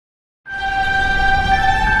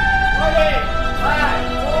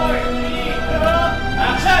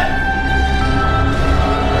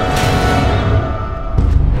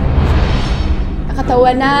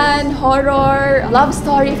Tawanan, horror, love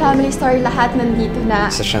story, family story, lahat nandito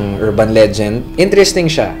na. Isa siyang urban legend.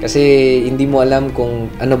 Interesting siya kasi hindi mo alam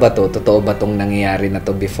kung ano ba to, totoo ba tong nangyayari na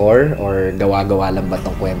to before or gawa-gawa lang ba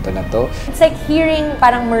tong kwento na to. It's like hearing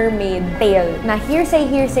parang mermaid tale na hearsay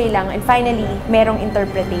lang and finally merong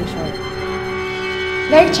interpretation.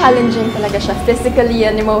 Very challenging talaga siya, physically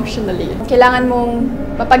and emotionally. Kailangan mong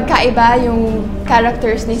mapagkaiba yung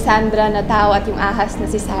characters ni Sandra na tao at yung ahas na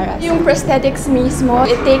si Sarah. Yung prosthetics mismo,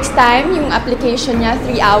 it takes time. Yung application niya,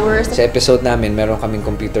 3 hours. Sa episode namin, meron kaming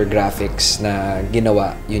computer graphics na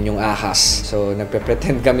ginawa. Yun yung ahas. So,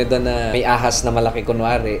 nagpe-pretend kami doon na may ahas na malaki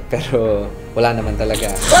kunwari, pero wala naman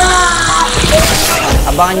talaga.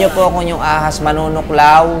 Abangan nyo po kung yung ahas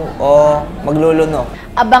manunuklaw o maglulunok.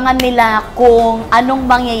 Abangan nila kung anong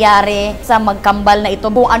mangyayari sa magkambal na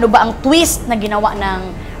ito. Kung ano ba ang twist na ginawa ng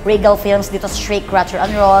Regal Films dito sa Shake, Rattle,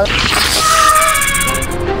 and Roll.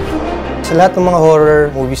 Sa lahat ng mga horror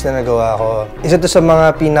movies na nagawa ko, isa to sa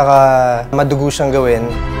mga pinaka madugo siyang gawin.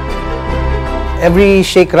 Every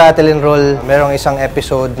Shake, Rattle, and Roll, merong isang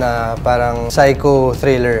episode na parang psycho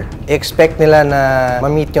thriller. I-expect nila na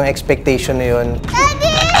ma-meet yung expectation na yun.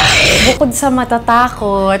 Bukod sa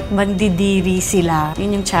matatakot, mandidiri sila.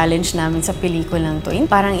 Yun yung challenge namin sa pelikulang to.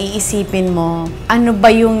 Parang iisipin mo, ano ba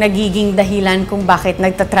yung nagiging dahilan kung bakit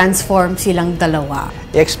nagtatransform silang dalawa?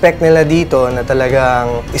 I-expect nila dito na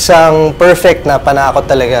talagang isang perfect na panakot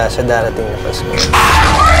talaga sa darating na Pasko.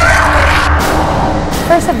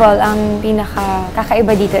 First of all, ang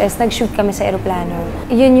pinaka-kakaiba dito is nag-shoot kami sa aeroplano.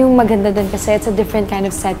 Yun yung maganda doon kasi it's a different kind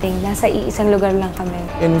of setting. Nasa iisang lugar lang kami.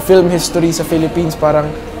 In film history sa Philippines, parang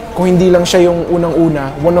kung hindi lang siya yung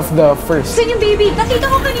unang-una, one of the first. Saan yung baby? Nakita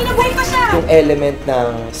ko kanina, buhay pa siya! Yung element ng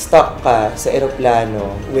stuck ka sa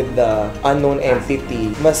aeroplano with the unknown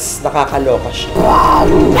entity, mas nakakaloka siya.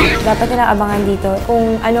 Dapat nilang abangan dito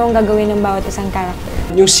kung ano ang gagawin ng bawat isang character.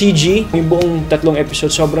 Yung CG, yung buong 3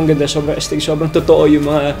 episode, sobrang ganda, sobrang astig, sobrang totoo yung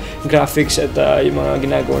mga graphics at yung mga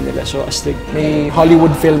ginagawa nila. So, astig. May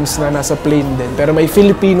Hollywood films na nasa plane din, pero may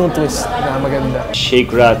Filipino twist na maganda.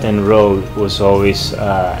 Shake, Rattle, and Roll was always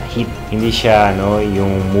hit. Hindi siya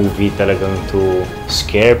yung movie talagang to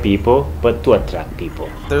scare people, but to attract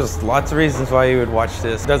people. There's lots of reasons why you would watch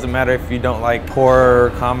this. It doesn't matter if you don't like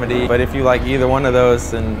horror or comedy, but if you like either one of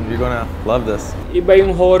those, then you're gonna love this. Iba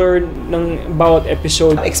yung horror ng bawat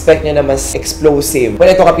episode. Expect nyo na mas explosive. Well,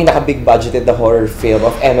 ito ka pinaka-big budgeted na horror film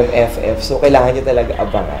of MMFF, so kailangan nyo talaga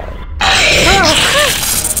abangan.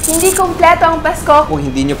 Hindi kumpleto ang Pasko kung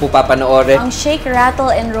hindi nyo po papanoorin ang Shake, Rattle,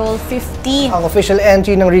 and Roll 15. Ang official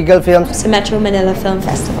entry ng Regal Films Sa Metro Manila Film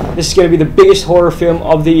Festival. This is gonna be the biggest horror film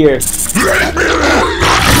of the year.